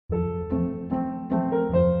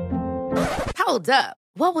Hold up.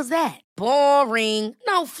 What was that? Boring.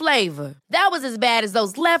 No flavor. That was as bad as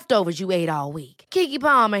those leftovers you ate all week. Keke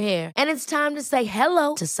Palmer here. And it's time to say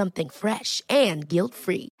hello to something fresh and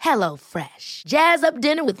guilt-free. Hello Fresh. Jazz up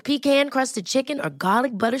dinner with pecan-crusted chicken or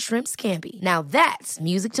garlic butter shrimp scampi. Now that's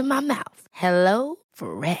music to my mouth. Hello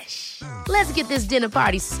Fresh. Let's get this dinner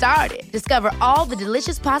party started. Discover all the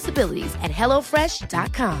delicious possibilities at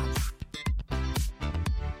hellofresh.com.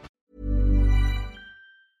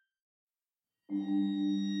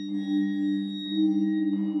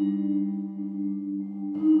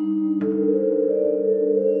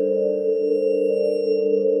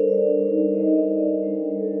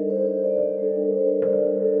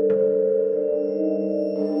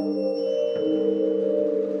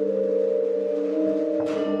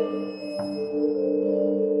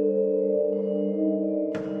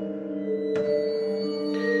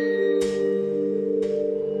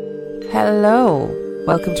 Hello,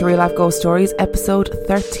 welcome to Real Life Ghost Stories, episode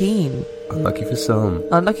 13. Unlucky for some.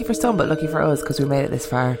 Unlucky for some, but lucky for us because we made it this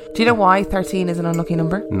far. Do you know why 13 is an unlucky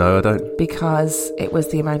number? No, I don't. Because it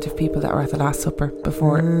was the amount of people that were at the Last Supper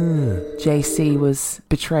before JC was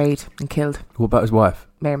betrayed and killed. What about his wife?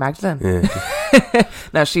 Mary Magdalene. Yeah.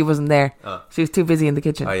 No, she wasn't there. Oh. She was too busy in the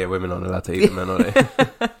kitchen. Oh yeah, women aren't allowed to eat them, are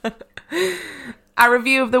they? Our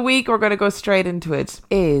review of the week, we're going to go straight into it,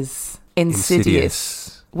 is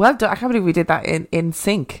Insidious. Well done. I can't believe we did that in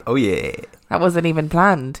sync. Oh yeah. That wasn't even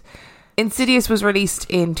planned. Insidious was released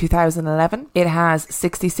in 2011. It has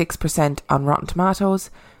 66% on Rotten Tomatoes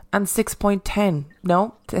and 6.10.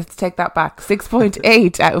 No, let's take that back.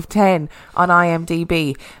 6.8 out of 10 on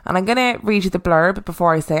IMDb. And I'm going to read you the blurb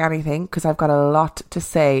before I say anything because I've got a lot to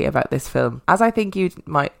say about this film, as I think you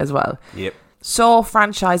might as well. Yep. Saw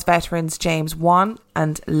franchise veterans James Wan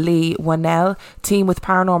and Lee Whannell team with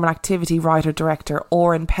Paranormal Activity writer-director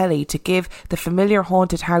Oren Peli to give the familiar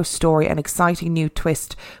haunted house story an exciting new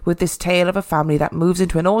twist with this tale of a family that moves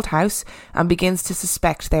into an old house and begins to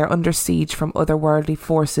suspect they are under siege from otherworldly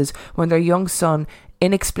forces when their young son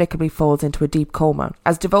inexplicably falls into a deep coma.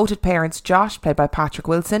 As devoted parents, Josh, played by Patrick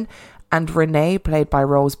Wilson, and Renee, played by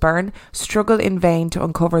Rose Byrne, struggle in vain to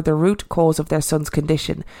uncover the root cause of their son's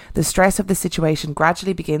condition. The stress of the situation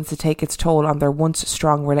gradually begins to take its toll on their once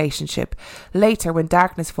strong relationship. Later, when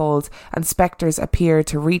darkness falls and spectres appear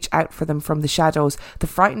to reach out for them from the shadows, the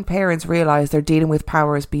frightened parents realise they're dealing with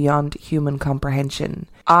powers beyond human comprehension.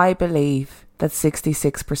 I believe that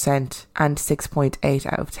 66% and 6.8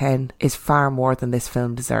 out of 10 is far more than this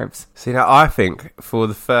film deserves. See, now I think for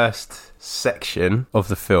the first section of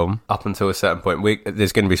the film, up until a certain point,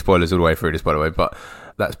 there's going to be spoilers all the way through this, by the way, but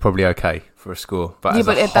that's probably okay for a score. But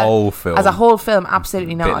yeah, as a whole film,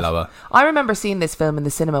 absolutely not. Bit lower. I remember seeing this film in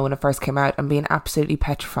the cinema when it first came out and being absolutely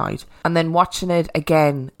petrified. And then watching it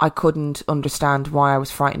again, I couldn't understand why I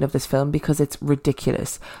was frightened of this film because it's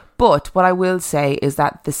ridiculous. But what I will say is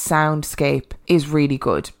that the soundscape is really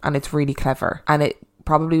good and it's really clever. And it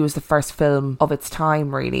probably was the first film of its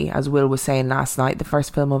time, really, as Will was saying last night, the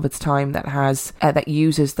first film of its time that has that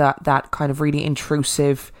uses that kind of really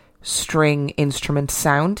intrusive string instrument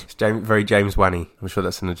sound. It's very James Wan-y. I'm sure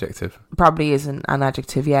that's an adjective. Probably is an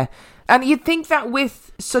adjective, yeah. And you'd think that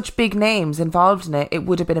with such big names involved in it, it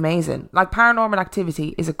would have been amazing. Like, Paranormal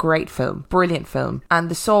Activity is a great film, brilliant film.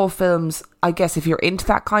 And the Saw films, I guess if you're into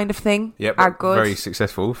that kind of thing, are good. Very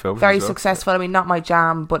successful film. Very successful. I mean, not my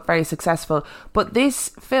jam, but very successful. But this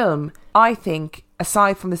film, I think,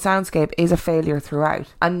 aside from the soundscape, is a failure throughout.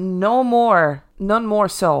 And none more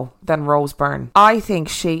so than Rose Byrne. I think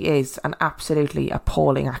she is an absolutely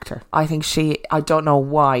appalling actor. I don't know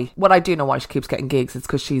why. Well, I do know why she keeps getting gigs. It's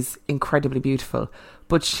because she's incredibly beautiful.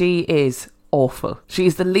 But she is awful.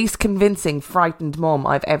 She's the least convincing frightened mum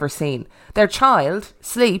I've ever seen. Their child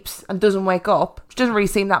sleeps and doesn't wake up. She doesn't really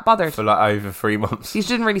seem that bothered. For like over 3 months. She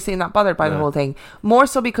didn't really seem that bothered by the whole thing. More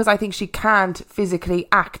so because I think she can't physically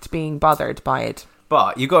act being bothered by it.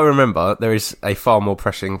 But you got to remember, there is a far more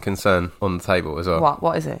pressing concern on the table as well.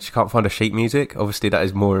 What is it? She can't find her sheet music. Obviously, that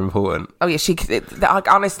is more important. Oh yeah,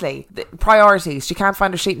 honestly, priorities. She can't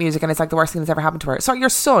find her sheet music, and it's like the worst thing that's ever happened to her. So your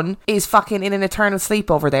son is fucking in an eternal sleep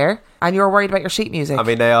over there, and you're worried about your sheet music. I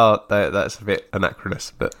mean, that's a bit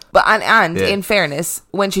anachronous, but in fairness,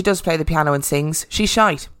 when she does play the piano and sings, she's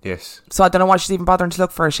shite. Yes. So I don't know why she's even bothering to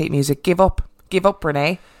look for her sheet music. Give up,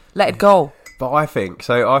 Renee. Let it go. But I think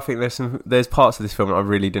there's parts of this film that I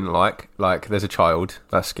really didn't like. Like, there's a child.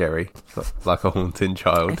 That's scary. Like a haunting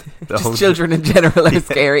child. Just children in general are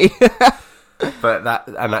scary. But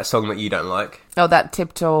that song that you don't like. Oh, that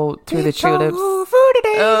Tiptoe Through the Tulips.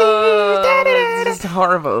 just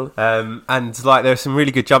horrible. And like there are some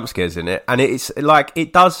really good jump scares in it, and it's like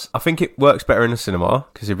it does. I think it works better in the cinema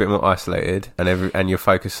because you're a bit more isolated and you're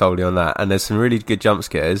focused solely on that. And there's some really good jump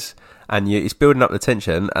scares, and it's building up the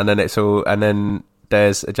tension, and then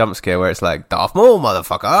there's a jump scare where it's like Darth Maul,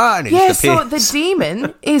 motherfucker, and yeah. So the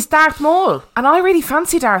demon is Darth Maul, and I really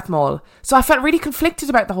fancy Darth Maul, so I felt really conflicted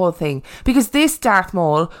about the whole thing because this Darth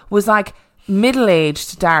Maul was like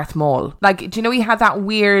middle-aged Darth Maul. Like, do you know he had that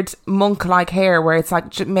weird monk-like hair where it's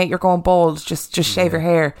like, mate, you're going bald, just shave your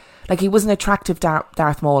hair. Like, he was an attractive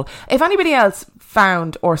Darth Maul. If anybody else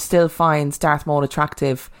found or still finds Darth Maul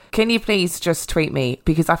attractive, can you please just tweet me?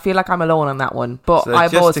 Because I feel like I'm alone on that one. But so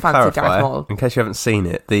I've always fancied Darth Maul. In case you haven't seen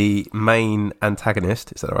it, the main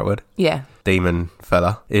antagonist, is that the right word? Yeah. Demon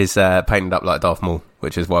fella is painted up like Darth Maul,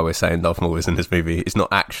 which is why we're saying Darth Maul is in this movie. It's not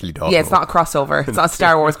actually Darth Maul. Yeah, it's not a crossover. It's not a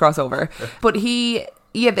Star Wars crossover. But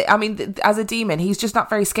as a demon, he's just not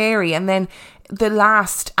very scary. And then the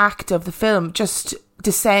last act of the film just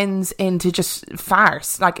descends into just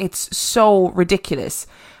farce. Like, it's so ridiculous.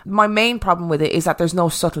 My main problem with it is that there's no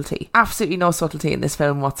subtlety. Absolutely no subtlety in this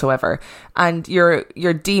film whatsoever. And your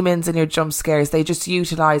demons and your jump scares, they just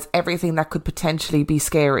utilise everything that could potentially be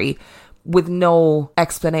scary with no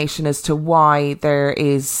explanation as to why there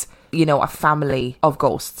is, you know, a family of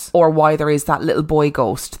ghosts or why there is that little boy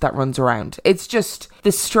ghost that runs around. It's just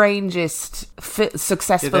the strangest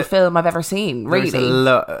successful film I've ever seen, really.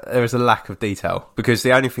 There is a lack of detail because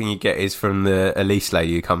the only thing you get is from the Elise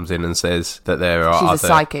lady who comes in and says that she's a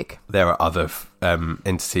psychic. There are other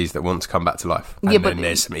entities that want to come back to life, and then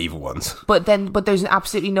there's some evil ones. But there's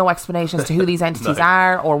absolutely no explanation as to who these entities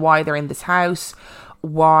are or why they're in this house.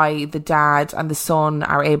 Why the dad and the son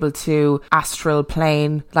are able to astral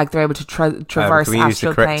plane, like they're able to traverse can we astral use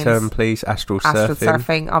the correct planes. Term, please? Astral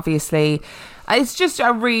surfing, obviously. It's just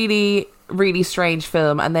a really, really strange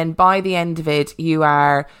film. And then by the end of it, you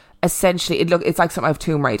are essentially, it's like something of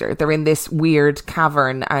Tomb Raider. They're in this weird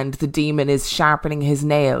cavern and the demon is sharpening his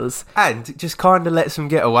nails. And it just kind of lets him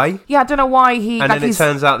get away. Yeah, I don't know why And then it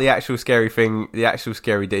turns out the actual scary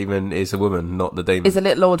demon is a woman, not the demon. Is a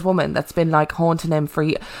little old woman that's been like haunting him for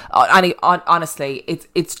years. Honestly,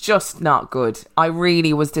 it's just not good. I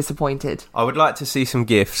really was disappointed. I would like to see some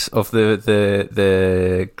GIFs of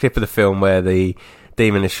the clip of the film where the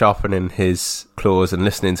demon is sharpening his claws and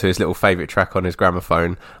listening to his little favourite track on his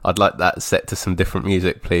gramophone. I'd like that set to some different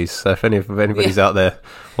music, please. So if anybody's out there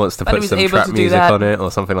wants to put some trap music on it or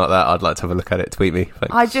something like that, I'd like to have a look at it. Tweet me.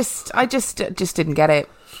 Thanks. I just didn't get it.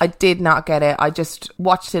 I did not get it. I just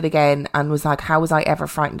watched it again and was like, how was I ever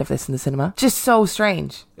frightened of this in the cinema? Just so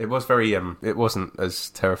strange. It was very, it wasn't as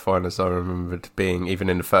terrifying as I remembered being, even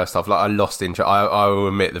in the first half. Like, I lost interest. I will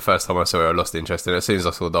admit, the first time I saw it, I lost interest in it. As soon as I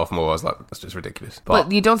saw Darth Maul, I was like, that's just ridiculous.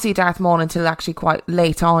 But you don't see Darth Maul until actually quite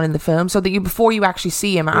late on in the film. So that before you actually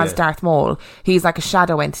see him as Darth Maul, he's like a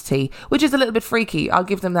shadow entity, which is a little bit freaky. I'll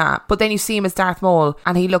give them that. But then you see him as Darth Maul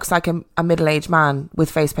and he looks like a middle-aged man with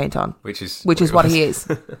face paint on. Which is what he is.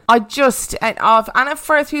 And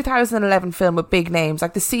for a 2011 film with big names,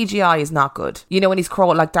 like the CGI is not good. You know, when he's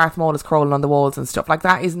crawling, like Darth Maul is crawling on the walls and stuff, like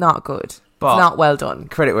that is not good. But it's not well done.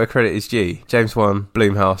 Credit where credit is due. James Wan,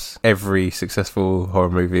 Blumhouse, every successful horror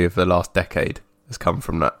movie of the last decade has come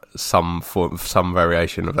from that, some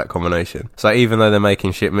variation of that combination. So even though they're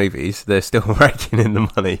making shit movies, they're still raking in the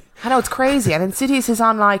money. I know, it's crazy. And Insidious is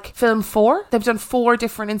on like film 4. They've done 4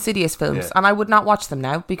 different Insidious films, and I would not watch them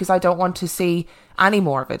now because I don't want to see any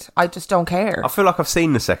more of it. I just don't care. I feel like I've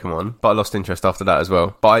seen the second one, but I lost interest after that as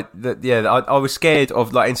well. But I was scared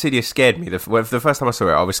of, like, Insidious scared me. The first time I saw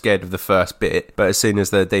it, I was scared of the first bit, but as soon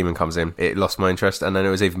as the demon comes in, it lost my interest, and then it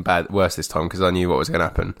was even worse this time because I knew what was going to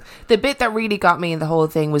happen. The bit that really got me in the whole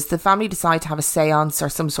thing was the family decide to have a seance or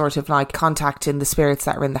some sort of like contacting the spirits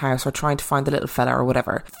that are in the house or trying to find the little fella or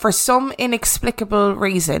whatever. For some inexplicable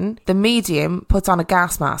reason, the medium puts on a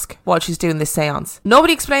gas mask while she's doing this seance.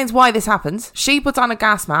 Nobody explains why this happens. She puts on a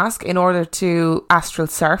gas mask in order to astral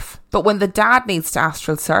surf, but when the dad needs to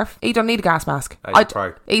astral surf, he don't need a gas mask.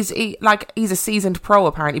 He's a seasoned pro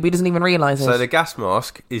apparently, but he doesn't even realise it. So the gas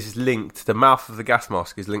mask is linked, the mouth of the gas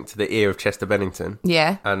mask is linked to the ear of Chester Bennington.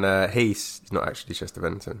 Yeah. And he's not actually Chester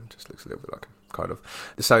Bennington, just looks a little bit like him. Kind of.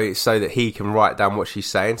 So it's so that he can write down what she's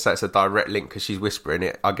saying. So it's a direct link because she's whispering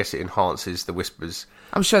it. I guess it enhances the whispers.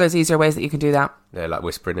 I'm sure there's easier ways that you can do that. Yeah, like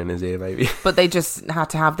whispering in his ear, maybe. But they just had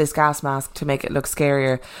to have this gas mask to make it look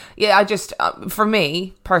scarier. Yeah, I just, for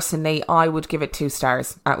me, personally, I would give it 2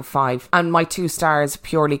 stars out of 5. And my 2 stars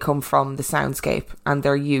purely come from the soundscape and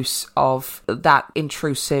their use of that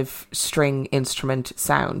intrusive string instrument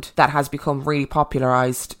sound that has become really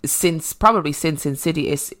popularised since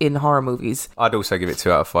Insidious in horror movies. I'd also give it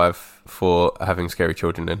 2 out of 5. for having scary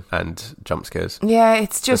children in and jump scares. Yeah,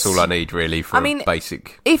 it's just... That's all I need, really, for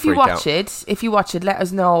basic if you watch it, let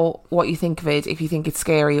us know what you think of it, if you think it's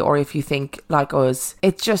scary or if you think, like us,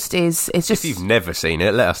 it just is... It's just... If you've never seen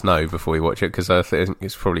it, let us know before you watch it, because I think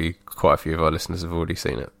it's probably quite a few of our listeners have already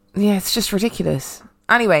seen it. Yeah, it's just ridiculous.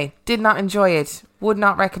 Anyway, did not enjoy it. Would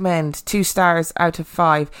not recommend. 2 stars out of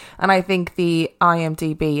 5. And I think the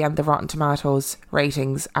IMDb and the Rotten Tomatoes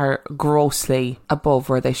ratings are grossly above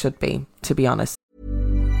where they should be, to be honest.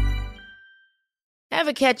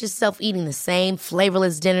 Ever catch yourself eating the same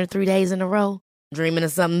flavorless dinner 3 days in a row? Dreaming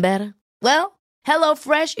of something better? Well,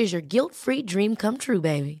 HelloFresh is your guilt-free dream come true,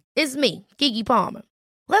 baby. It's me, Keke Palmer.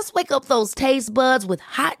 Let's wake up those taste buds with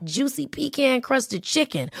hot, juicy pecan-crusted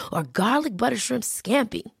chicken or garlic butter shrimp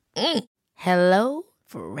scampi. Hello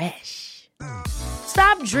Fresh.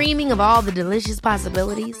 Stop dreaming of all the delicious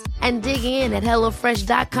possibilities and dig in at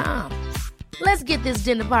HelloFresh.com. Let's get this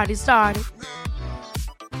dinner party started.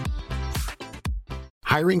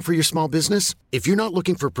 Hiring for your small business? If you're not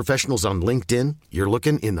looking for professionals on LinkedIn, you're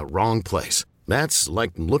looking in the wrong place. That's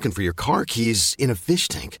like looking for your car keys in a fish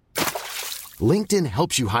tank. LinkedIn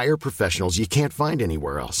helps you hire professionals you can't find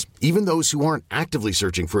anywhere else, even those who aren't actively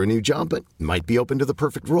searching for a new job but might be open to the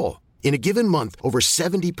perfect role. In a given month, over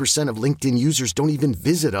 70% of LinkedIn users don't even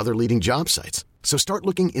visit other leading job sites. So start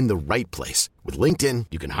looking in the right place. With LinkedIn,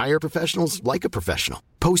 you can hire professionals like a professional.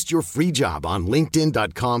 Post your free job on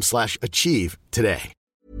linkedin.com/achieve today.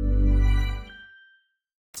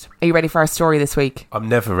 Are you ready for our story this week? I'm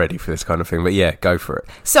never ready for this kind of thing, but yeah, go for it.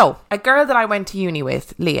 So, a girl that I went to uni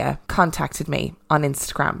with, Leah, contacted me on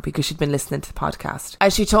Instagram because she'd been listening to the podcast.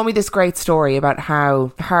 And she told me this great story about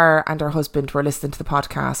how her and her husband were listening to the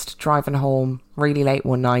podcast, driving home really late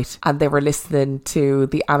one night, and they were listening to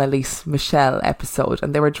the Annalise Michel episode,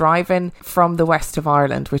 and they were driving from the west of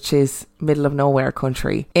Ireland, which is middle of nowhere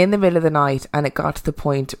country, in the middle of the night, and it got to the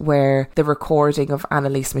point where the recording of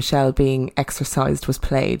Annalise Michel being exorcised was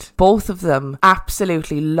played. Both of them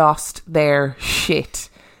absolutely lost their shit,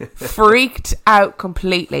 freaked out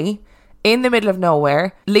completely. In the middle of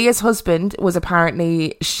nowhere, Leah's husband was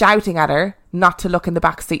apparently shouting at her not to look in the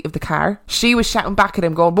back seat of the car. She was shouting back at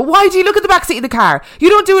him going, but why do you look at the back seat of the car? You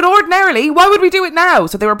don't do it ordinarily. Why would we do it now?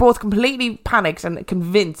 So they were both completely panicked and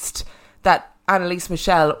convinced that Annalise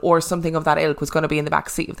Michel or something of that ilk was going to be in the back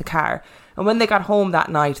seat of the car. And when they got home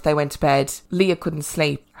that night, they went to bed. Leah couldn't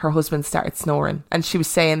sleep. Her husband started snoring. And she was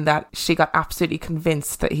saying that she got absolutely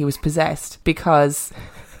convinced that he was possessed because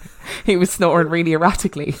he was snoring really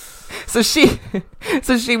erratically. So she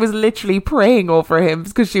was literally praying over him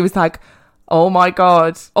because she was like, oh my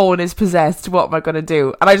God, Owen is possessed. What am I going to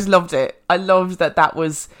do? And I just loved it. I loved that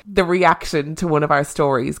was the reaction to one of our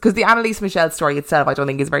stories. Because the Annalise Michel story itself, I don't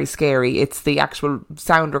think is very scary. It's the actual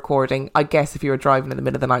sound recording, I guess, if you were driving in the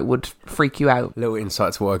middle of the night, would freak you out. Little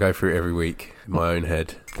insight to what I go through every week in my own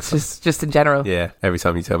head. It's just in general. Yeah, every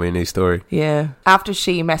time you tell me a new story. Yeah. After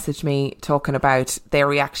she messaged me talking about their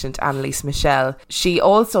reaction to Annalise Michel, she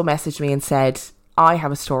also messaged me and said, I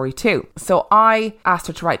have a story too. So I asked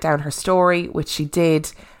her to write down her story, which she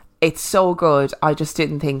did. It's so good. I just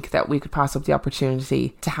didn't think that we could pass up the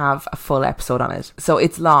opportunity to have a full episode on it. So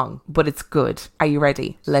it's long, but it's good. Are you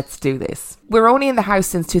ready? Let's do this. We're only in the house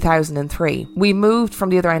since 2003. We moved from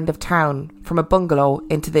the other end of town, from a bungalow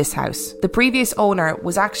into this house. The previous owner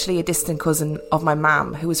was actually a distant cousin of my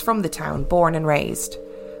mum, who was from the town, born and raised.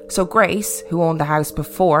 So Grace, who owned the house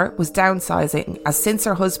before, was downsizing as since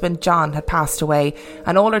her husband John had passed away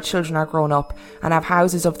and all her children are grown up and have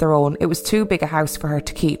houses of their own, it was too big a house for her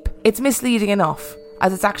to keep. It's misleading enough,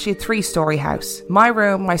 as it's actually a 3-story house. My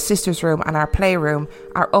room, my sister's room and our playroom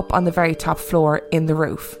are up on the very top floor in the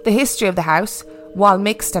roof. The history of the house, while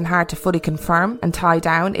mixed and hard to fully confirm and tie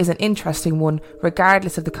down, is an interesting one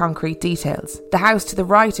regardless of the concrete details. The house to the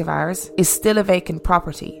right of ours is still a vacant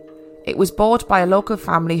property. It was bought by a local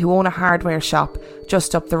family who own a hardware shop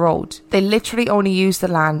just up the road. They literally only use the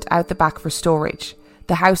land out the back for storage.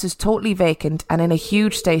 The house is totally vacant and in a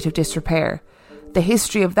huge state of disrepair. The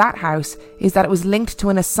history of that house is that it was linked to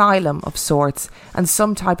an asylum of sorts and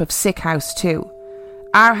some type of sick house too.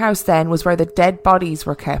 Our house then was where the dead bodies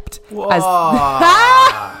were kept. Why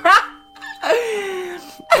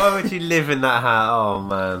would you live in that house? Oh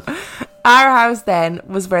man. Our house then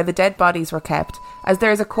was where the dead bodies were kept, as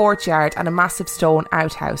there is a courtyard and a massive stone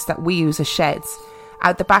outhouse that we use as sheds,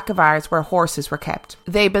 out the back of ours where horses were kept.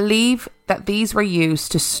 They believe that these were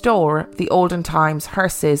used to store the olden times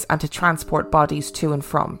hearses and to transport bodies to and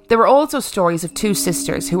from. There were also stories of 2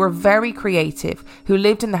 sisters who were very creative, who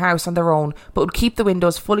lived in the house on their own, but would keep the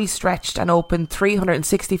windows fully stretched and open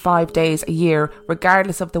 365 days a year,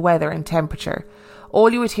 regardless of the weather and temperature. All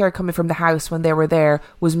you would hear coming from the house when they were there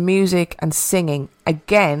was music and singing.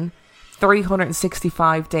 Again,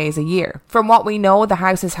 365 days a year. From what we know, the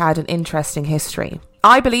house has had an interesting history.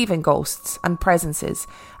 I believe in ghosts and presences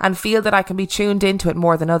and feel that I can be tuned into it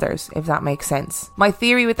more than others, if that makes sense. My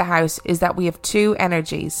theory with the house is that we have two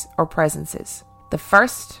energies or presences. The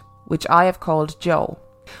first, which I have called Joe.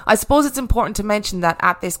 I suppose it's important to mention that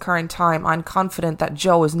at this current time, I'm confident that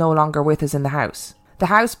Joe is no longer with us in the house. The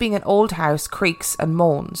house, being an old house, creaks and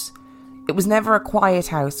moans. It was never a quiet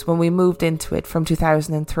house when we moved into it from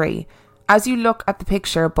 2003. As you look at the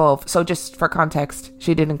picture above, so just for context,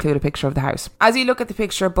 she did include a picture of the house. As you look at the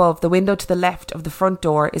picture above, the window to the left of the front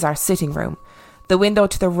door is our sitting room. The window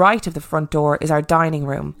to the right of the front door is our dining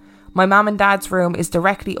room. My mum and dad's room is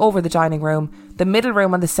directly over the dining room. The middle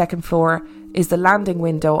room on the second floor is the landing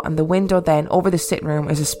window, and the window then over the sitting room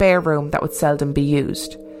is a spare room that would seldom be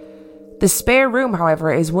used. The spare room,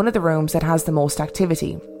 however, is one of the rooms that has the most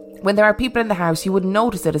activity. When there are people in the house, you wouldn't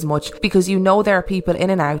notice it as much because you know there are people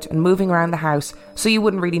in and out and moving around the house, so you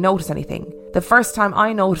wouldn't really notice anything. The first time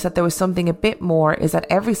I noticed that there was something a bit more is that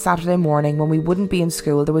every Saturday morning when we wouldn't be in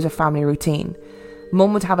school, there was a family routine.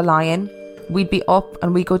 Mum would have a lie-in, we'd be up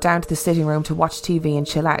and we'd go down to the sitting room to watch TV and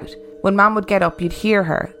chill out. When Mum would get up, you'd hear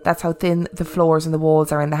her. That's how thin the floors and the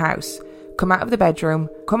walls are in the house. Come out of the bedroom,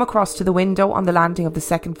 come across to the window on the landing of the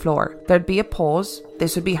second floor. There'd be a pause.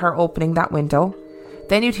 This would be her opening that window.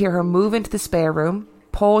 Then you'd hear her move into the spare room,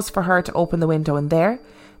 pause for her to open the window in there.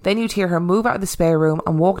 Then you'd hear her move out of the spare room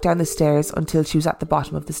and walk down the stairs until she was at the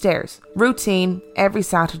bottom of the stairs. Routine every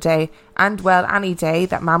Saturday, and well, any day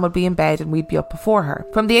that Mum would be in bed and we'd be up before her.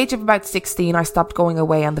 From the age of about 16, I stopped going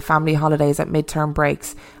away on the family holidays at midterm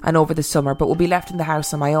breaks and over the summer, but would be left in the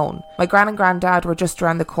house on my own. My gran and granddad were just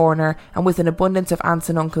around the corner, and with an abundance of aunts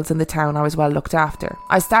and uncles in the town, I was well looked after.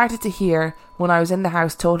 I started to hear, when I was in the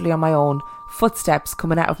house totally on my own, footsteps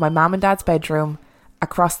coming out of my mum and dad's bedroom,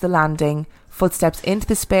 across the landing, footsteps into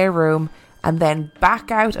the spare room, and then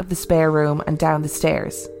back out of the spare room and down the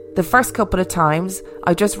stairs. The first couple of times,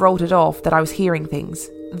 I just wrote it off that I was hearing things.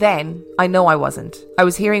 Then, I know I wasn't. I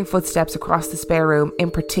was hearing footsteps across the spare room,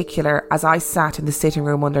 in particular as I sat in the sitting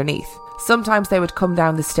room underneath. Sometimes they would come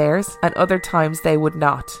down the stairs, and other times they would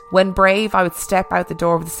not. When brave, I would step out the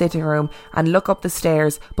door of the sitting room and look up the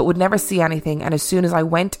stairs, but would never see anything, and as soon as I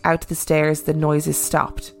went out the stairs, the noises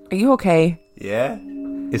stopped. Are you okay? Yeah.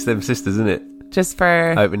 It's them sisters, isn't it? Just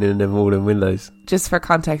for... opening them all them windows. Just for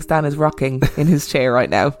context, Dan is rocking in his chair right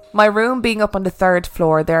now. My room being up on the third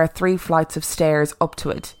floor, there are 3 flights of stairs up to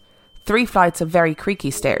it. 3 flights of very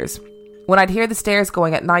creaky stairs. When I'd hear the stairs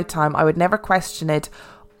going at night time, I would never question it,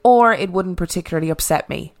 or it wouldn't particularly upset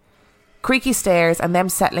me. Creaky stairs and them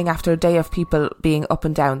settling after a day of people being up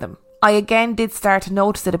and down them. I again did start to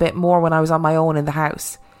notice it a bit more when I was on my own in the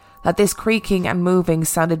house. That this creaking and moving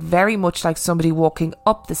sounded very much like somebody walking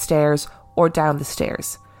up the stairs or down the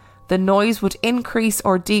stairs. The noise would increase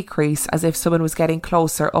or decrease as if someone was getting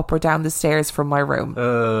closer up or down the stairs from my room.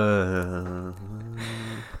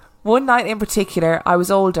 One night in particular, I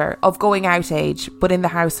was older, of going out age, but in the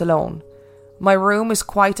house alone. My room is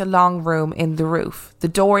quite a long room in the roof. The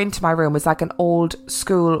door into my room is like an old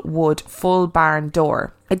school wood full barn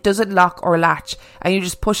door. It doesn't lock or latch, and you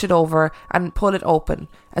just push it over and pull it open.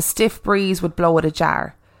 A stiff breeze would blow it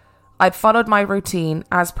ajar. I'd followed my routine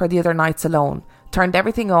as per the other nights alone, turned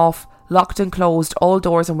everything off, locked and closed all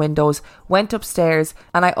doors and windows, went upstairs,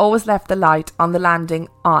 and I always left the light on the landing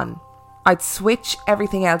on. I'd switch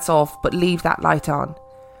everything else off but leave that light on,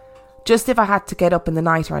 just if I had to get up in the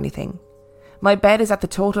night or anything. My bed is at the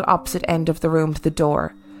total opposite end of the room to the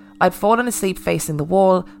door. I'd fallen asleep facing the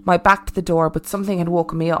wall, my back to the door, but something had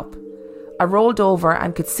woken me up. I rolled over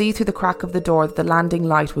and could see through the crack of the door that the landing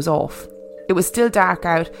light was off. It was still dark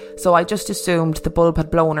out, so I just assumed the bulb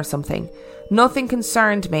had blown or something. Nothing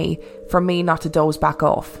concerned me for me not to doze back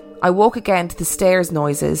off. I woke again to the stairs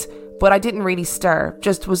noises, but I didn't really stir,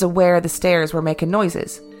 just was aware the stairs were making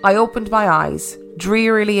noises. I opened my eyes,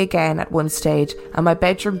 drearily again at one stage, and my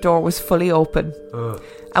bedroom door was fully open.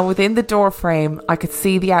 And within the door frame, I could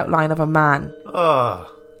see the outline of a man.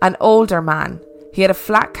 An older man. He had a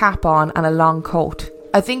flat cap on and a long coat.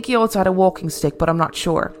 I think he also had a walking stick, but I'm not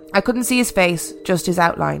sure. I couldn't see his face, just his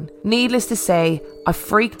outline. Needless to say, I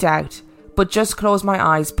freaked out, but just closed my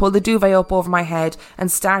eyes, pulled the duvet up over my head,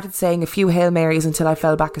 and started saying a few Hail Marys until I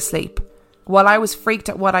fell back asleep. While I was freaked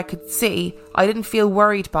at what I could see, I didn't feel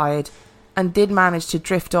worried by it, and did manage to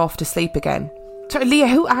drift off to sleep again. Leah,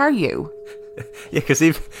 who are you? Yeah, because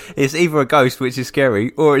it's either a ghost, which is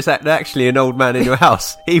scary, or it's actually an old man in your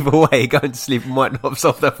house. Either way, going to sleep might not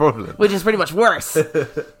solve that problem. Which is pretty much worse.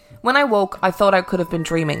 When I woke, I thought I could have been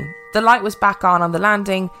dreaming. The light was back on the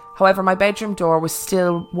landing, however my bedroom door was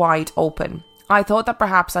still wide open. I thought that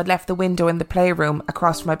perhaps I'd left the window in the playroom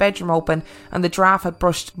across from my bedroom open and the draft had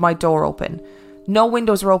brushed my door open. No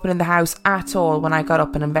windows were open in the house at all when I got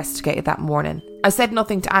up and investigated that morning. I said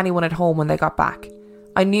nothing to anyone at home when they got back.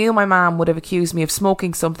 I knew my mum would have accused me of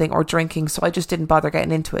smoking something or drinking, so I just didn't bother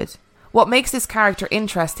getting into it. What makes this character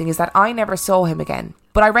interesting is that I never saw him again,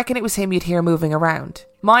 but I reckon it was him you'd hear moving around.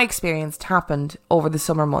 My experience happened over the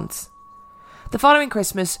summer months. The following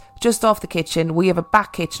Christmas, just off the kitchen, we have a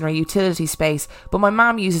back kitchen or utility space, but my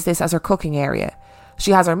mum uses this as her cooking area.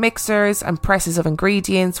 She has her mixers and presses of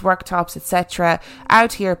ingredients, worktops, etc.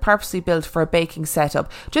 out here purposely built for a baking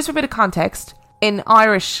setup. Just for a bit of context, in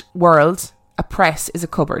Irish world, a press is a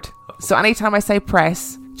cupboard. So anytime I say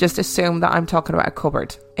press, just assume that I'm talking about a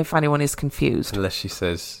cupboard, if anyone is confused. Unless she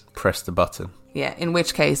says, press the button. Yeah, in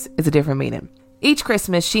which case, it's a different meaning. Each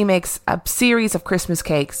Christmas, she makes a series of Christmas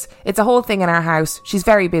cakes. It's a whole thing in our house. She's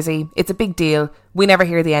very busy. It's a big deal. We never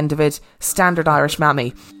hear the end of it. Standard Irish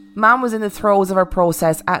mammy. Mam was in the throes of her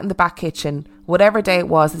process out in the back kitchen, whatever day it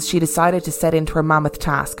was that she decided to set into her mammoth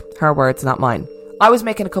task. Her words, not mine. I was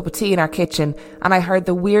making a cup of tea in our kitchen, and I heard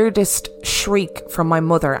the weirdest shriek from my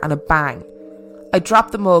mother and a bang. I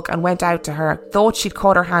dropped the mug and went out to her, thought she'd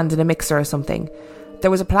caught her hand in a mixer or something.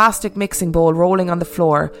 There was a plastic mixing bowl rolling on the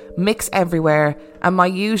floor, mix everywhere, and my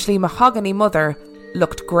usually mahogany mother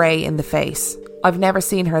looked grey in the face. I've never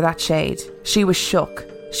seen her that shade. She was shook.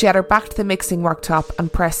 She had her back to the mixing worktop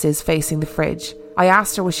and presses facing the fridge. I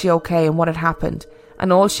asked her was she okay and what had happened,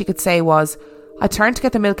 and all she could say was, I turned to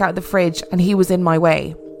get the milk out of the fridge and he was in my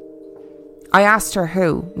way. I asked her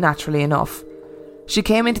who, naturally enough. She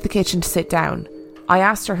came into the kitchen to sit down. I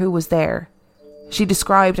asked her who was there. She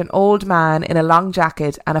described an old man in a long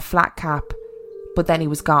jacket and a flat cap, but then he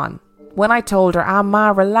was gone. When I told her,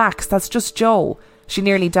 Ma, relax, that's just Joe, she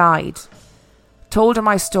nearly died. Told her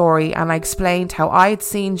my story and I explained how I had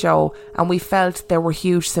seen Joe and we felt there were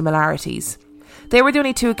huge similarities. There were the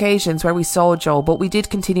only 2 occasions where we saw Joe, but we did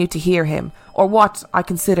continue to hear him, or what I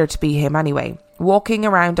consider to be him anyway, walking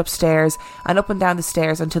around upstairs and up and down the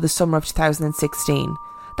stairs until the summer of 2016.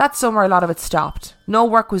 That summer a lot of it stopped. No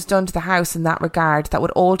work was done to the house in that regard that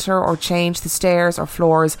would alter or change the stairs or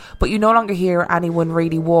floors, but you no longer hear anyone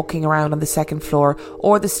really walking around on the second floor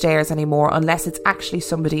or the stairs anymore unless it's actually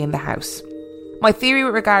somebody in the house. My theory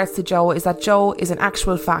with regards to Joe is that Joe is in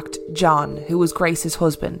actual fact John, who was Grace's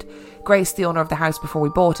husband. Grace, the owner of the house before we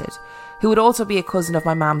bought it, who would also be a cousin of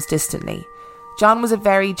my mum's distantly. John was a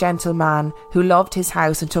very gentle man who loved his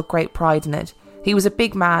house and took great pride in it. He was a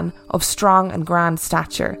big man of strong and grand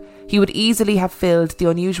stature. He would easily have filled the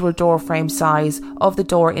unusual door frame size of the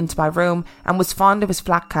door into my room and was fond of his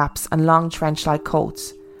flat caps and long trench-like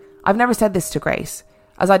coats. I've never said this to Grace,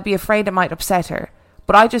 as I'd be afraid it might upset her,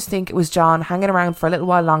 but I just think it was John hanging around for a little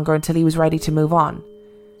while longer until he was ready to move on.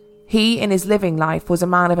 He, in his living life, was a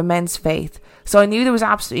man of immense faith, so I knew there was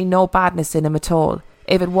absolutely no badness in him at all,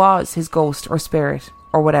 if it was his ghost or spirit,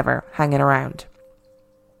 or whatever, hanging around.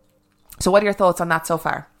 So what are your thoughts on that so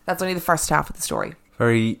far? That's only the first half of the story.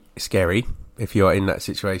 Very scary if you're in that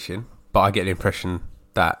situation, but I get the impression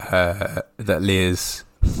that that Leah's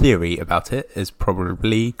theory about it is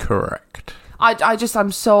probably correct.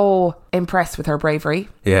 I'm so impressed with her bravery.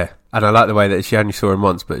 Yeah, and I like the way that she only saw him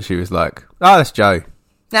once, but she was like, oh, that's Joe.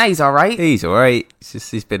 Nah, he's alright. He's alright.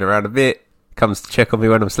 He's been around a bit, comes to check on me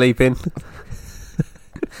when I'm sleeping.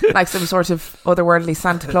 Like some sort of otherworldly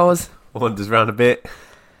Santa Claus. Wanders around a bit.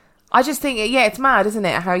 I just think, yeah, it's mad, isn't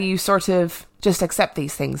it? How you sort of just accept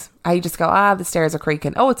these things. How you just go, the stairs are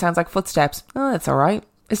creaking. Oh, it sounds like footsteps. Oh, that's all right.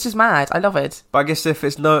 It's just mad. I love it. But I guess if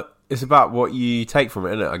it's not, it's about what you take from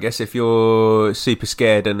it, isn't it? I guess if you're super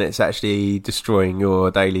scared and it's actually destroying your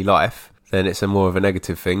daily life, then it's a more of a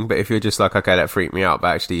negative thing. But if you're just like, okay, that freaked me out,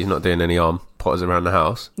 but actually he's not doing any arm potters around the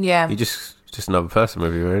house. Yeah. You just another person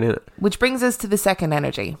with you, isn't it? Which brings us to the second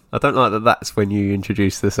energy. I don't like that that's when you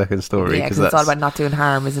introduce the second story. Yeah, because it's all about not doing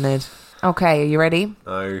harm, isn't it? Okay, are you ready?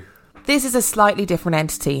 No. This is a slightly different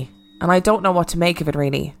entity, and I don't know what to make of it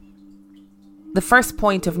really. The first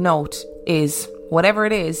point of note is, whatever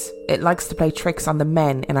it is, it likes to play tricks on the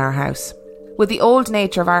men in our house. With the old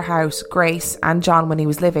nature of our house, Grace and John, when he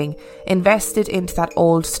was living, invested into that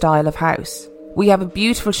old style of house. We have a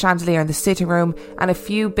beautiful chandelier in the sitting room and a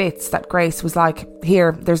few bits that Grace was like,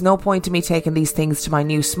 here, there's no point in me taking these things to my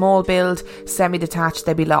new small build, semi-detached,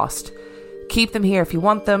 they'll be lost. Keep them here if you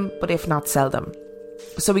want them, but if not, sell them.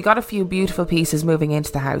 So we got a few beautiful pieces moving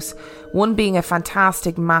into the house, one being a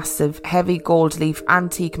fantastic, massive, heavy gold leaf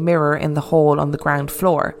antique mirror in the hall on the ground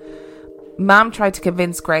floor. Mum tried to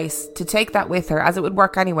convince Grace to take that with her as it would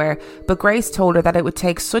work anywhere, but Grace told her that it would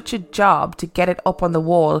take such a job to get it up on the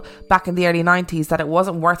wall back in the early 90s that it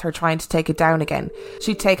wasn't worth her trying to take it down again.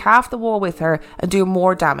 She'd take half the wall with her and do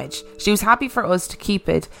more damage. She was happy for us to keep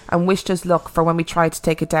it and wished us luck for when we tried to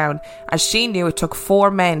take it down, as she knew it took 4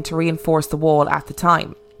 men to reinforce the wall at the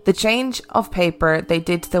time. The change of paper they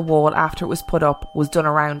did to the wall after it was put up was done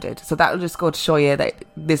around it, so that'll just go to show you that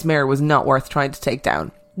this mirror was not worth trying to take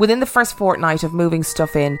down. Within the first fortnight of moving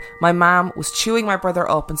stuff in, my mum was chewing my brother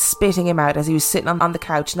up and spitting him out as he was sitting on the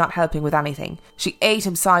couch not helping with anything. She ate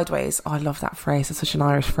him sideways. Oh, I love that phrase, it's such an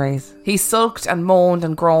Irish phrase. He sulked and moaned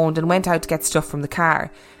and groaned and went out to get stuff from the car.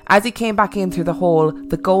 As he came back in through the hole,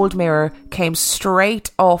 the gold mirror came straight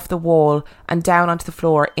off the wall and down onto the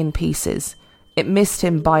floor in pieces. It missed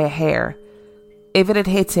him by a hair. If it had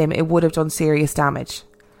hit him, it would have done serious damage.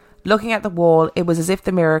 Looking at the wall, it was as if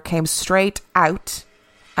the mirror came straight out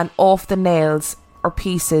and off the nails or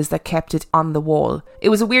pieces that kept it on the wall. It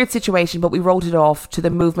was a weird situation, but we wrote it off to the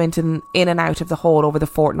movement in and out of the hole over the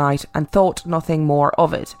fortnight and thought nothing more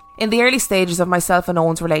of it. In the early stages of myself and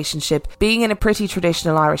Owen's relationship, being in a pretty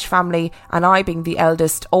traditional Irish family and I being the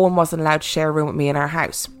eldest, Owen wasn't allowed to share a room with me in our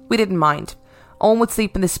house. We didn't mind. Owen would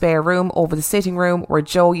sleep in the spare room over the sitting room where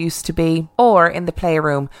Joe used to be, or in the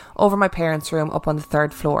playroom over my parents' room up on the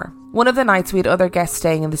 3rd floor. One of the nights we had other guests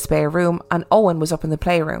staying in the spare room and Owen was up in the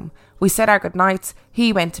playroom. We said our goodnights,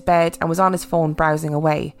 he went to bed and was on his phone browsing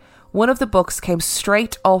away. One of the books came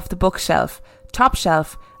straight off the bookshelf, top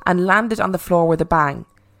shelf, and landed on the floor with a bang.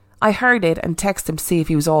 I heard it and texted him to see if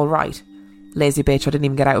he was alright. Lazy bitch, I didn't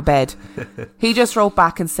even get out of bed. He just wrote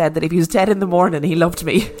back and said that if he was dead in the morning, he loved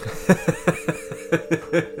me.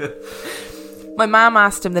 My mum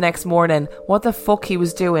asked him the next morning what the fuck he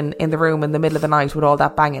was doing in the room in the middle of the night with all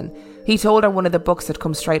that banging. He told her one of the books had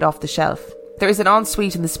come straight off the shelf. There is an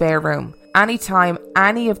ensuite in the spare room. Anytime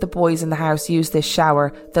any of the boys in the house use this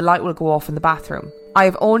shower, the light will go off in the bathroom. I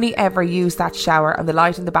have only ever used that shower and the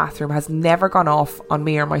light in the bathroom has never gone off on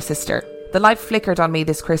me or my sister. The light flickered on me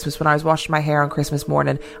this Christmas when I was washing my hair on Christmas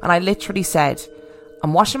morning and I literally said,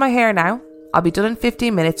 I'm washing my hair now. I'll be done in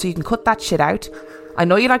 15 minutes so you can cut that shit out. I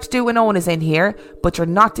know you like to do it when Owen is in here, but you're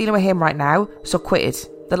not dealing with him right now, so quit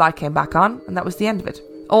it. The light came back on and that was the end of it.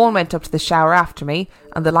 Owen went up to the shower after me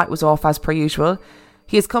and the light was off as per usual.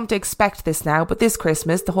 He has come to expect this now, but this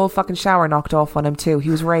Christmas the whole fucking shower knocked off on him too. He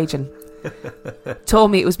was raging.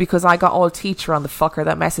 Told me it was because I got all teacher on the fucker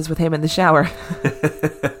that messes with him in the shower.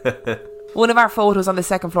 One of our photos on the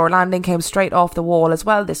 2nd floor landing came straight off the wall as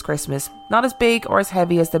well this Christmas. Not as big or as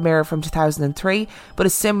heavy as the mirror from 2003, but a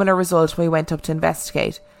similar result when we went up to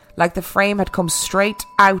investigate. Like the frame had come straight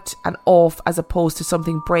out and off as opposed to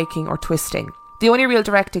something breaking or twisting. The only real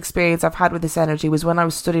direct experience I've had with this energy was when I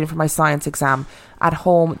was studying for my science exam at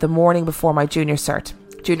home the morning before my junior cert.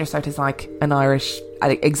 Junior cert is like an Irish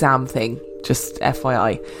exam thing, just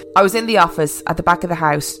FYI. I was in the office at the back of the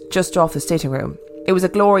house, just off the sitting room. It was a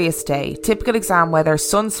glorious day, typical exam weather,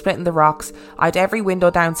 sun splitting the rocks. I had every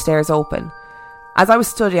window downstairs open. As I was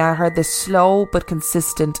studying, I heard this slow but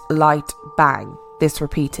consistent light bang. This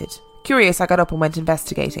repeated. Curious, I got up and went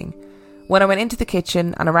investigating. When I went into the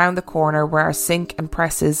kitchen and around the corner where our sink and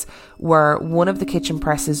presses were, one of the kitchen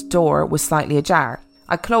presses' door was slightly ajar.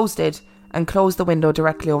 I closed it and closed the window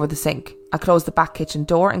directly over the sink. I closed the back kitchen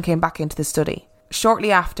door and came back into the study.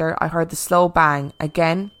 Shortly after, I heard the slow bang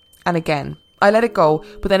again and again. I let it go,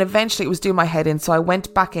 but then eventually it was doing my head in, so I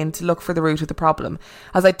went back in to look for the root of the problem.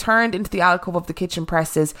 As I turned into the alcove of the kitchen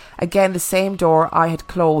presses, again the same door I had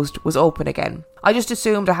closed was open again. I just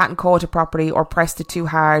assumed I hadn't caught it properly or pressed it too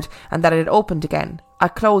hard and that it had opened again. I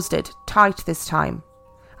closed it, tight this time.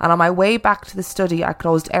 And on my way back to the study, I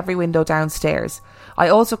closed every window downstairs. I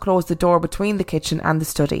also closed the door between the kitchen and the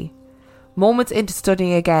study. Moments into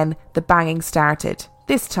studying again, the banging started.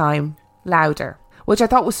 This time, louder. Which I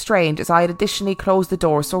thought was strange as I had additionally closed the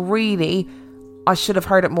door, so really I should have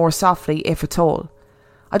heard it more softly, if at all.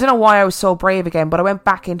 I don't know why I was so brave again, but I went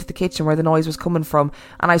back into the kitchen where the noise was coming from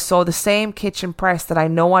and I saw the same kitchen press that I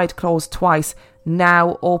know I'd closed twice,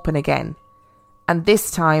 now open again. And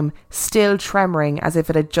this time, still tremoring as if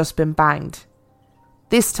it had just been banged.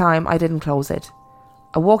 This time I didn't close it.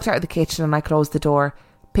 I walked out of the kitchen and I closed the door,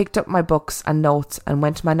 picked up my books and notes and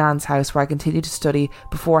went to my nan's house where I continued to study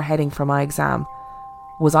before heading for my exam.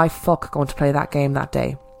 Was I going to play that game that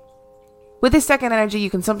day? With this second energy,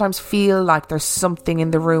 you can sometimes feel like there's something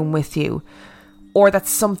in the room with you, or that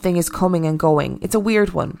something is coming and going. It's a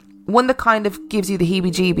weird one. One that kind of gives you the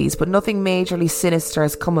heebie-jeebies, but nothing majorly sinister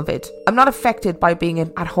has come of it. I'm not affected by being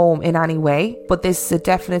at home in any way, but this is a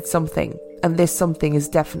definite something, and this something is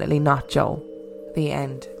definitely not Joe. The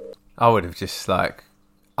end. I would have just like...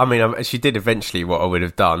 I mean, she did eventually what I would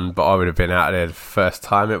have done, but I would have been out of there the first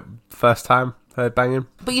time her banging.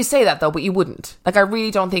 But you say that though, but you wouldn't. Like, I really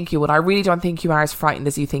don't think you would. I really don't think you are as frightened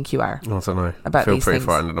as you think you are. I don't know. About I feel these pretty things.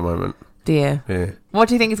 frightened at the moment. Do you? Yeah. What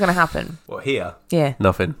do you think is going to happen? What, here? Yeah.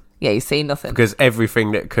 Nothing. Yeah, you see nothing. Because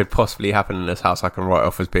everything that could possibly happen in this house I can write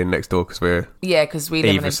off as being next door, because we're... Yeah, because we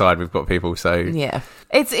live either side we've got people, so... Yeah.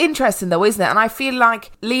 It's interesting though, isn't it? And I feel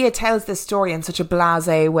like Leah tells this story in such a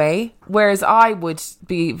blasé way, whereas I'd just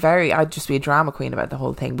be a drama queen about the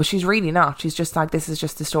whole thing. But she's really not. She's just like, this is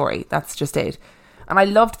just the story. That's just it. And I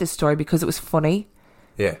loved this story because it was funny.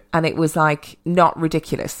 Yeah. And it was like not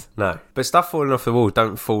ridiculous. No. But stuff falling off the wall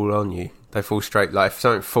don't fall on you. They fall straight. Like if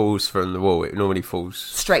something falls from the wall, it normally falls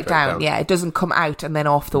straight down. Yeah, it doesn't come out and then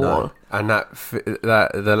off the wall. And that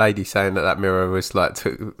the lady saying that mirror was like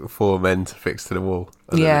took 4 men to fix to the wall,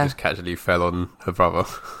 and then it just casually fell on her brother.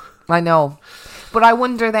 I know, but I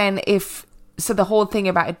wonder then if the whole thing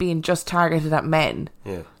about it being just targeted at men.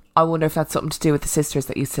 Yeah. I wonder if that's something to do with the sisters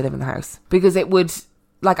that used to live in the house, because it would,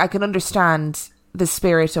 like, I can understand the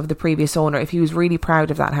spirit of the previous owner if he was really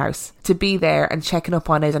proud of that house to be there and checking up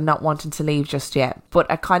on it and not wanting to leave just yet.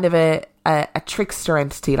 But a kind of a trickster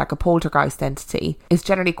entity, like a poltergeist entity, is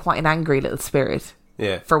generally quite an angry little spirit.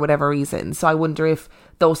 Yeah. For whatever reason. So I wonder if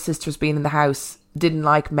those sisters being in the house didn't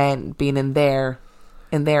like men being in their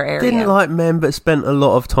area. Didn't like men, but spent a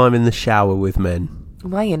lot of time in the shower with men.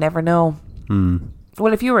 Well, you never know.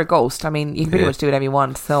 Well, if you were a ghost, I mean, you can pretty much do whatever you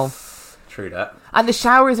want, so... True that. And the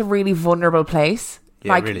shower is a really vulnerable place.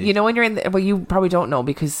 Yeah, like, really. You know, when you're in the... Well, you probably don't know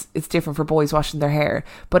because it's different for boys washing their hair.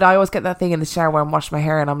 But I always get that thing in the shower where I'm washing my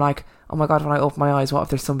hair and I'm like, oh my God, when I open my eyes, what if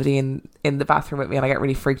there's somebody in the bathroom with me, and I get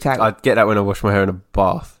really freaked out. I get that when I wash my hair in a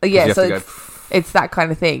bath. Yeah, so it's that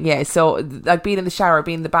kind of thing. Yeah, so like being in the shower,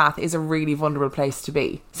 being in the bath is a really vulnerable place to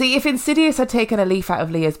be. See, if Insidious had taken a leaf out of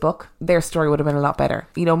Leah's book, their story would have been a lot better.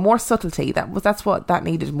 You know, more subtlety. That's what that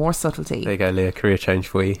needed, more subtlety. There you go, Leah. Career change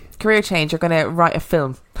for you. Career change. You're going to write a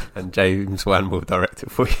film. And James Wan will direct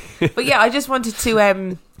it for you. But yeah, I just wanted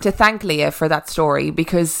to thank Leah for that story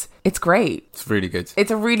because it's great. It's really good.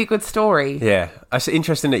 It's a really good story. Yeah, it's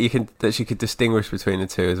interesting that she could distinguish between the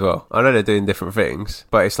two as well. I know they're doing different things,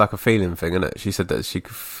 but it's like a feeling thing, isn't it? She said that she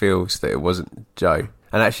feels that it wasn't Joe.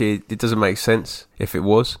 And actually, it doesn't make sense if it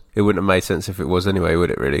was. It wouldn't have made sense if it was anyway,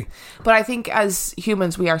 would it really? But I think as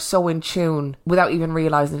humans, we are so in tune without even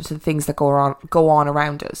realising to the things that go on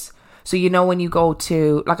around us. So, you know, when you go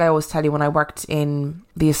to, like I always tell you, when I worked in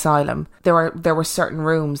the asylum, there were certain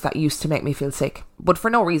rooms that used to make me feel sick, but for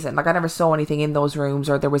no reason. Like, I never saw anything in those rooms,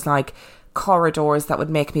 or there was like corridors that would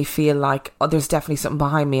make me feel like, oh, there's definitely something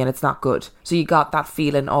behind me and it's not good. So you got that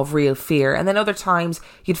feeling of real fear. And then other times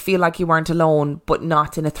you'd feel like you weren't alone, but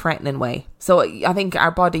not in a threatening way. So I think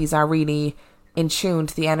our bodies are really in tune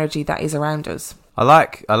to the energy that is around us. I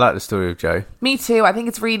like the story of Joe. Me too. I think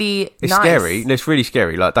it's really nice. Scary. It's really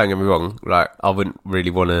scary. Like, don't get me wrong. Like, I wouldn't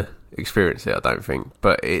really want to experience it, I don't think.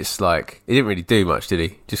 But it's like, he didn't really do much, did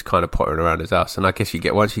he? Just kind of pottering around his house. And I guess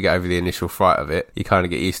once you get over the initial fright of it, you kind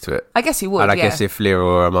of get used to it. I guess you would, And I guess if Leah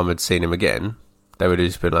or her mum had seen him again, they would have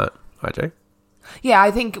just been like, hi, Joe. Yeah,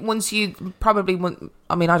 I think once you probably...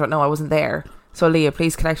 I mean, I don't know. I wasn't there. So Leah,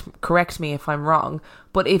 please correct me if I'm wrong.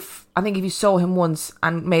 But I think if you saw him once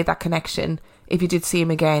and made that connection, if you did see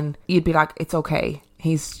him again, you'd be like, it's okay.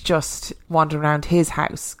 He's just wandering around his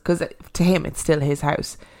house. Because to him, it's still his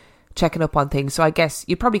house. Checking up on things. So I guess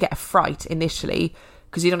you'd probably get a fright initially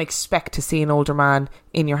because you don't expect to see an older man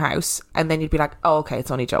in your house. And then you'd be like, oh, okay,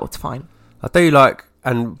 it's only Joe. It's fine. I do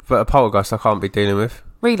but a poltergeist I can't be dealing with.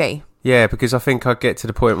 Really? Yeah, because I think I'd get to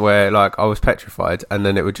the point where, like, I was petrified, and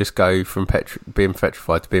then it would just go from being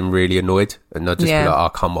petrified to being really annoyed, and I'd just be like, oh,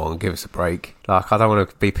 come on, give us a break. Like, I don't want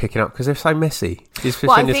to be picking up, because they're so messy. You just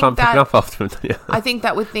spend your time picking up after them, don't you? I think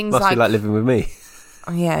that with things Must be like living with me.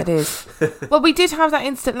 Oh, yeah, it is. Well, we did have that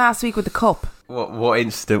incident last week with the cup. What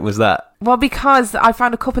incident was that? Well, because I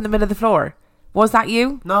found a cup in the middle of the floor. Was that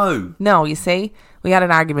you? No, you see? We had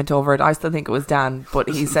an argument over it. I still think it was Dan, but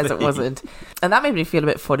he says it wasn't. And that made me feel a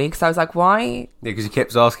bit funny because I was like, why? Yeah, because you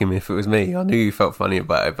kept asking me if it was me. I knew you felt funny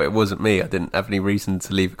about it, but it wasn't me. I didn't have any reason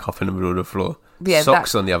to leave a cup in the middle of the floor. Yeah,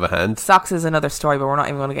 socks, on the other hand. Socks is another story, but we're not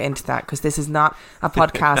even going to get into that because this is not a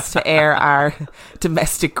podcast to air our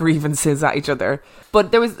domestic grievances at each other.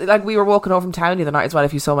 But there was, like, we were walking home from town the other night as well,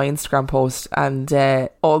 if you saw my Instagram post, and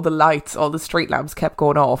all the lights, all the street lamps kept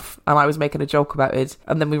going off, and I was making a joke about it,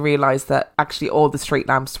 and then we realised that actually all the street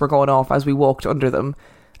lamps were going off as we walked under them,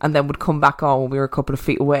 and then would come back on when we were a couple of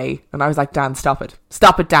feet away, and I was like, Dan, stop it.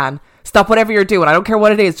 Stop it, Dan. Stop whatever you're doing. I don't care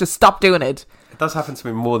what it is, just stop doing it. does happen to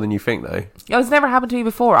me more than you think, though. It's never happened to me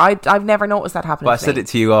before. I've never noticed that happening. But I said it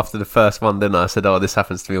to you after the first one, didn't I? I said, "Oh, this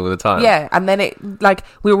happens to me all the time." Yeah, and then it, like,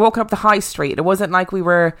 we were walking up the high street. It wasn't like we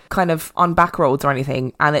were kind of on back roads or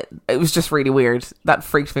anything, and it was just really weird. That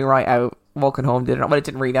freaked me right out. Walking home, it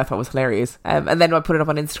didn't really. I thought it was hilarious. And then I put it up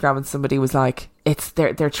on Instagram, and somebody was like,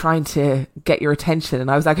 they're trying to get your attention," and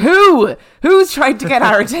I was like, who's trying to get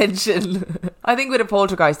our attention? I think with a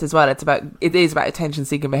poltergeist as well, it is about attention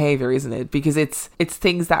seeking behaviour, isn't it? Because it's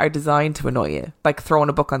things that are designed to annoy you, like throwing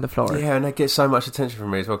a book on the floor. Yeah, and they get so much attention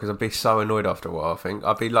from me as well, because I'd be so annoyed after a while. I think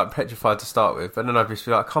I'd be like petrified to start with, but then I'd just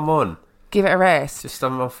be like, come on, give it a rest. Just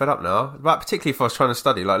I'm fed up now. But particularly if I was trying to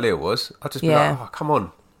study like Leah was, I'd just be like, oh, come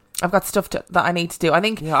on. I've got stuff that I need to do. I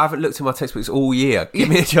think... Yeah, I haven't looked at my textbooks all year. Give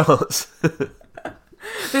me a chance.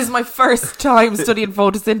 This is my first time studying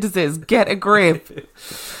photosynthesis. Get a grip.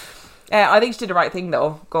 I think she did the right thing,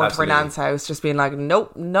 though, going to her nan's house, just being like,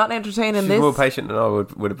 nope, not entertaining this. She's more patient than I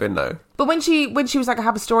would have been, though. But when she was like, I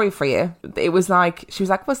have a story for you, it was like, she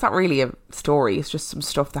was like, well, it's not really a story. It's just some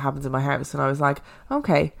stuff that happens in my house. And I was like,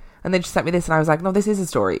 okay. And then she sent me this, and I was like, no, this is a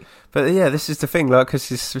story. But yeah, this is the thing, like, because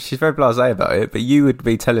she's very blasé about it, but you would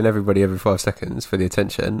be telling everybody every 5 seconds for the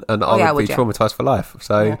attention, and I would be traumatised for life.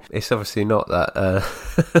 So it's obviously not that...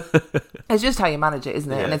 It's just how you manage it,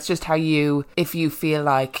 isn't it? Yeah. And it's just how if you feel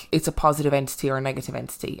like it's a positive entity or a negative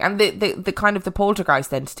entity. And the kind of the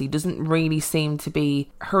poltergeist entity doesn't really seem to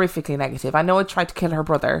be horrifically negative. I know it tried to kill her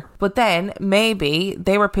brother, but then maybe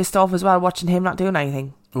they were pissed off as well watching him not doing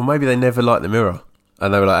anything. Well, maybe they never liked the mirror.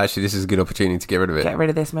 And they were like, actually, this is a good opportunity to get rid of it. Get rid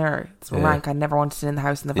of this mirror. It's rank. I never wanted it in the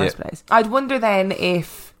house in the first place. I'd wonder then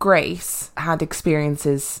if Grace had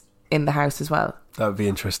experiences in the house as well. That would be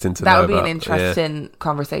interesting to know. That would be an interesting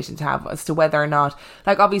conversation to have as to whether or not,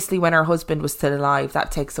 like, obviously when her husband was still alive,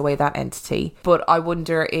 that takes away that entity. But I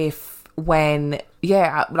wonder if did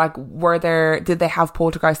they have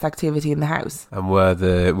poltergeist activity in the house? And were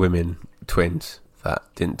the women twins that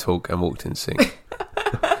didn't talk and walked in sync?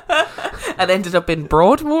 And ended up in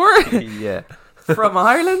Broadmoor? Yeah. From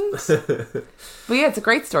Ireland? But yeah, it's a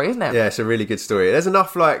great story, isn't it? Yeah, it's a really good story. There's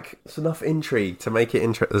enough intrigue to make it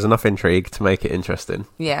there's enough intrigue to make it interesting.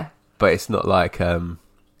 Yeah. But it's not like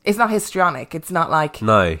it's not histrionic. It's not like...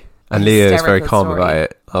 No. And Leah is very calm about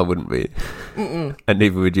it. I wouldn't be. Mm-mm. And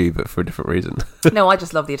neither would you, but for a different reason. No, I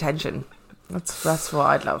just love the attention. That's what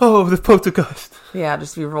I'd love. Oh, the poltergeist. Yeah, I'd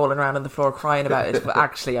just be rolling around on the floor crying about it. But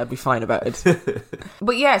actually, I'd be fine about it.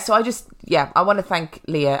 But yeah, so I want to thank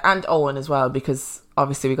Leah and Owen as well, because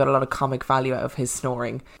obviously we got a lot of comic value out of his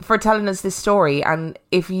snoring, for telling us this story. And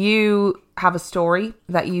if you have a story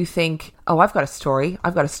that you think, oh, I've got a story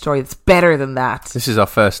that's better than that. This is our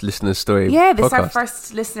first listener story. Yeah, this is our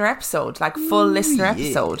first listener episode, like full listener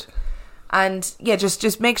episode. And yeah,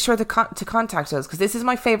 just make sure to contact us, because this is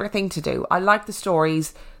my favourite thing to do. I like the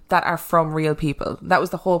stories that are from real people. That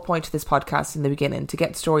was the whole point of this podcast in the beginning, to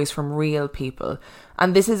get stories from real people.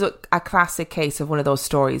 And this is a classic case of one of those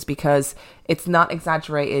stories, because it's not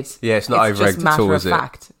exaggerated. Yeah, it's not over-egged at all, is it? It's just matter of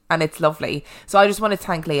fact, and it's lovely. So I just want to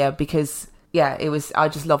thank Leah, because yeah, I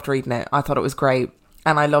just loved reading it. I thought it was great.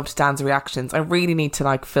 And I loved Dan's reactions. I really need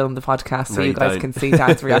to film the podcast so you guys can see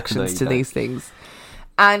Dan's reactions to these things.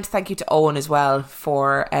 And thank you to Owen as well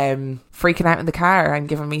for freaking out in the car and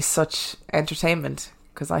giving me such entertainment,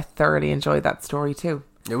 because I thoroughly enjoyed that story too.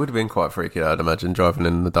 It would have been quite freaky, I'd imagine, driving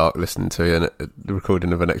in the dark listening to the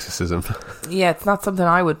recording of an exorcism. Yeah, it's not something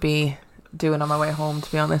I would be doing on my way home,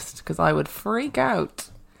 to be honest, because I would freak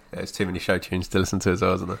out. Yeah, there's too many show tunes to listen to as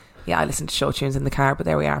well, isn't there? Yeah, I listen to show tunes in the car, but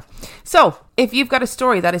there we are. So, if you've got a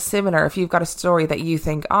story that is similar, if you've got a story that you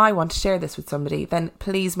think, I want to share this with somebody, then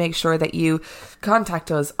please make sure that you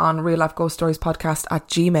contact us on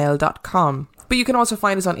reallifeghoststoriespodcast@gmail.com. But you can also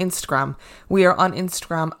find us on Instagram. We are on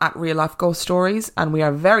Instagram at Real Life Ghost Stories, and we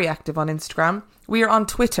are very active on Instagram. We are on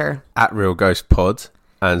Twitter at Real Ghost Pod.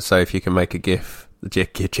 And so if you can make a GIF. A GIF.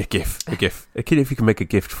 If you can make a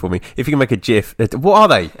gift for me. If you can make a GIF. What are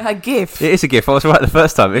they? A GIF. It is a GIF. I was right the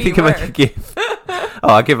first time. If you can make a GIF.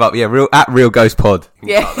 Oh, I give up. Yeah, at Real Ghost Pod.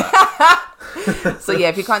 Yeah. So yeah,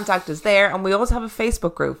 if you contact us there. And we also have a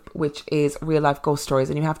Facebook group, which is Real Life Ghost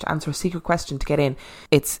Stories. And you have to answer a secret question to get in.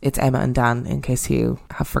 It's Emma and Dan, in case you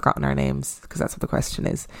have forgotten our names, because that's what the question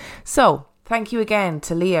is. So thank you again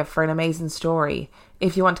to Leah for an amazing story.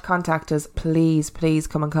 If you want to contact us, please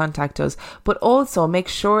come and contact us. But also make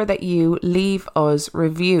sure that you leave us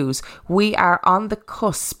reviews. We are on the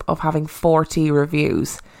cusp of having 40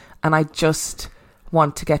 reviews, and I just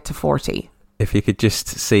want to get to 40. If you could just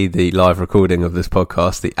see the live recording of this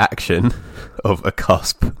podcast, the action of a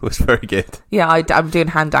cusp was very good. Yeah, I'm doing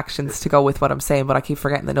hand actions to go with what I'm saying, but I keep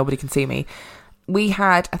forgetting that nobody can see me. We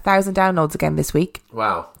had 1,000 downloads again this week.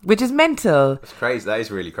 Wow. Which is mental. That's crazy. That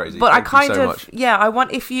is really crazy. But Thank you so much. I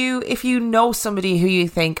want, if you know somebody who you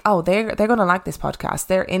think, oh, they're going to like this podcast,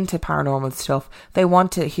 they're into paranormal stuff, they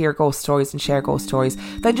want to hear ghost stories and share ghost stories,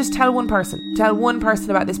 then just tell one person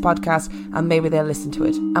about this podcast and maybe they'll listen to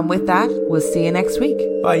it. And with that, we'll see you next week.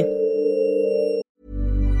 Bye.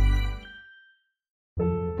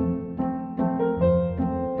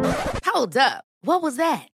 Hold up. What was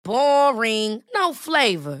that? Boring. No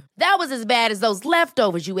flavor. That was as bad as those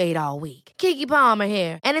leftovers you ate all week. Keke Palmer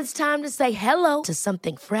here, and it's time to say hello to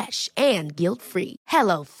something fresh and guilt-free.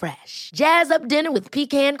 HelloFresh. Jazz up dinner with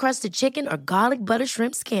pecan-crusted chicken or garlic butter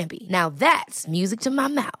shrimp scampi. Now that's music to my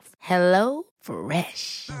mouth.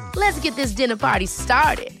 HelloFresh. Let's get this dinner party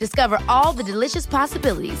started. Discover all the delicious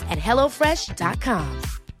possibilities at HelloFresh.com.